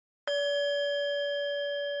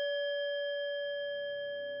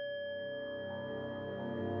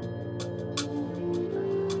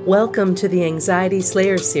Welcome to the Anxiety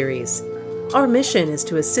Slayer series. Our mission is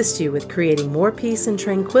to assist you with creating more peace and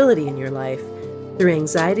tranquility in your life through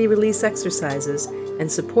anxiety release exercises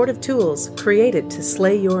and supportive tools created to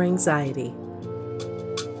slay your anxiety.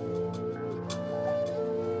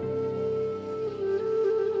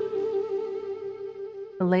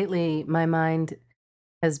 Lately, my mind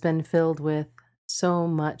has been filled with so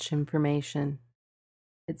much information.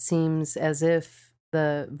 It seems as if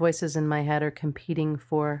the voices in my head are competing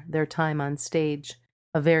for their time on stage,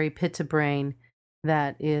 a very pitta brain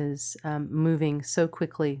that is moving so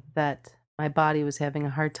quickly that my body was having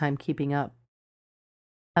a hard time keeping up.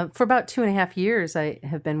 For about 2.5 years, I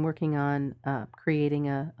have been working on creating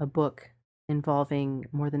a book involving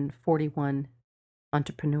more than 41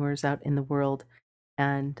 entrepreneurs out in the world,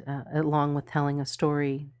 and along with telling a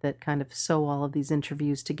story that kind of sew all of these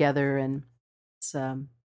interviews together. And it's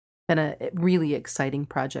been a really exciting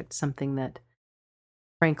project, something that,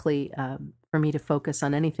 frankly, for me to focus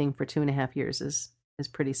on anything for 2.5 years is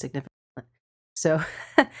pretty significant. So,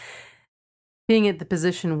 being at the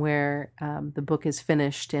position where the book is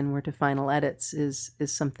finished and we're to final edits is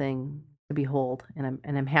something to behold, and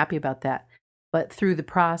I'm happy about that. But through the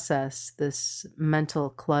process, this mental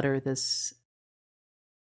clutter,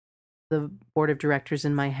 the board of directors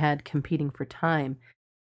in my head competing for time,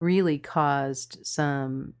 really caused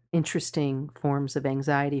some interesting forms of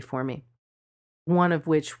anxiety for me. One of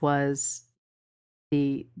which was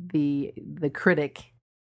the critic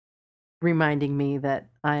reminding me that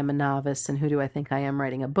I am a novice and who do I think I am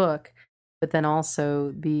writing a book, but then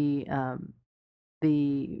also the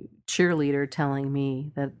cheerleader telling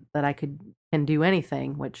me that I can do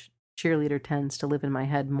anything, which cheerleader tends to live in my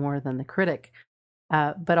head more than the critic,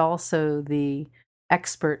 but also the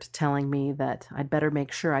expert telling me that I'd better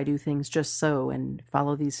make sure I do things just so and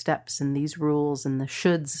follow these steps and these rules, and the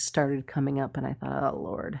shoulds started coming up, and I thought, oh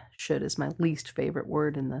Lord, should is my least favorite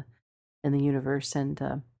word in the universe, and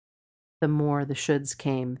the more the shoulds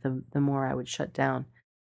came, the more I would shut down.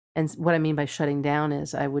 And what I mean by shutting down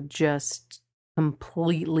is I would just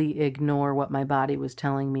completely ignore what my body was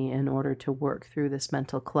telling me in order to work through this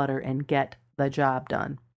mental clutter and get the job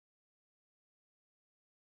done.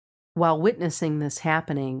 While witnessing this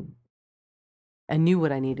happening, I knew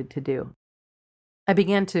what I needed to do. I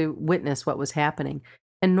began to witness what was happening.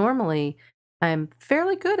 And normally, I'm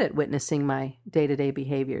fairly good at witnessing my day-to-day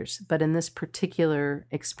behaviors. But in this particular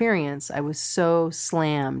experience, I was so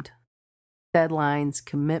slammed. Deadlines,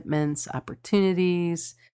 commitments,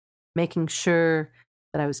 opportunities, making sure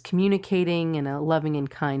that I was communicating in a loving and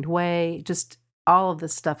kind way, just all of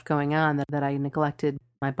this stuff going on that I neglected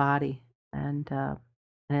my body and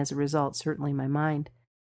as a result, certainly my mind.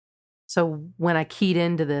 So when I keyed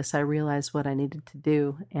into this, I realized what I needed to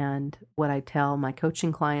do and what I tell my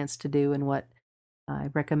coaching clients to do, and what I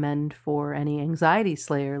recommend for any anxiety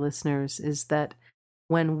slayer listeners is that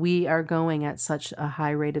when we are going at such a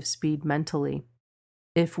high rate of speed mentally,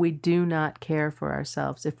 if we do not care for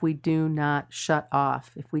ourselves, if we do not shut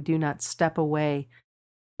off, if we do not step away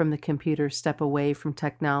from the computer, step away from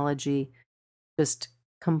technology, just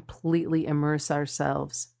completely immerse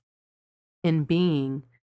ourselves in being,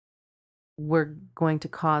 we're going to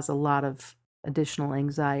cause a lot of additional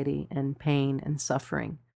anxiety and pain and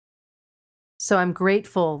suffering. So I'm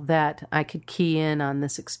grateful that I could key in on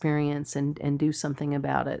this experience and do something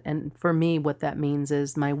about it. And for me, what that means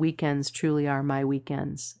is my weekends truly are my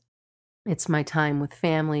weekends. It's my time with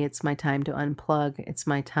family. It's my time to unplug. It's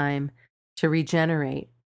my time to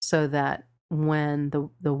regenerate so that when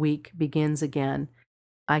the week begins again,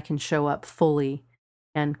 I can show up fully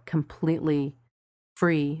and completely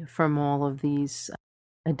free from all of these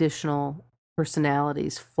additional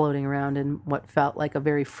personalities floating around in what felt like a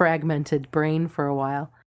very fragmented brain for a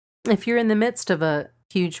while. If you're in the midst of a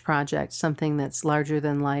huge project, something that's larger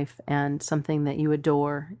than life and something that you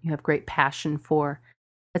adore, you have great passion for,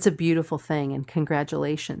 it's a beautiful thing, and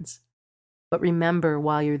congratulations. But remember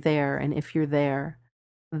while you're there, and if you're there,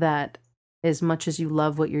 that as much as you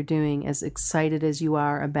love what you're doing, as excited as you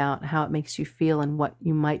are about how it makes you feel and what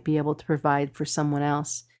you might be able to provide for someone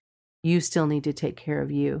else, you still need to take care of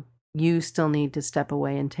you. You still need to step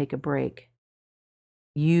away and take a break.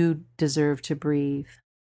 You deserve to breathe.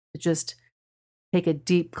 Just take a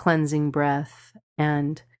deep cleansing breath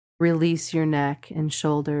and release your neck and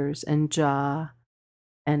shoulders and jaw.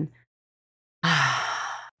 And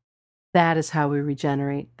that is how we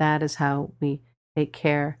regenerate. That is how we take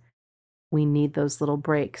care. We need those little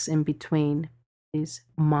breaks in between these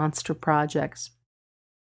monster projects.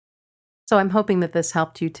 So I'm hoping that this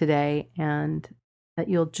helped you today and that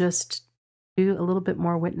you'll just do a little bit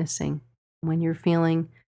more witnessing when you're feeling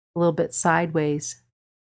a little bit sideways.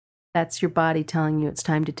 That's your body telling you it's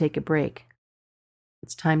time to take a break.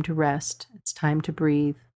 It's time to rest. It's time to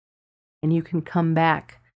breathe. And you can come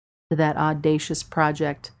back to that audacious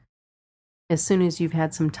project as soon as you've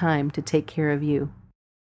had some time to take care of you.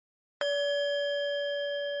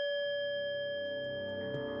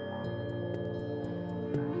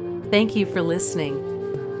 Thank you for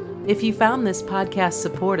listening. If you found this podcast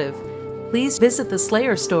supportive, please visit the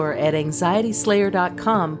Slayer store at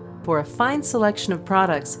anxietyslayer.com for a fine selection of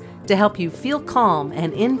products to help you feel calm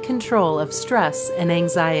and in control of stress and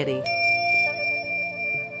anxiety.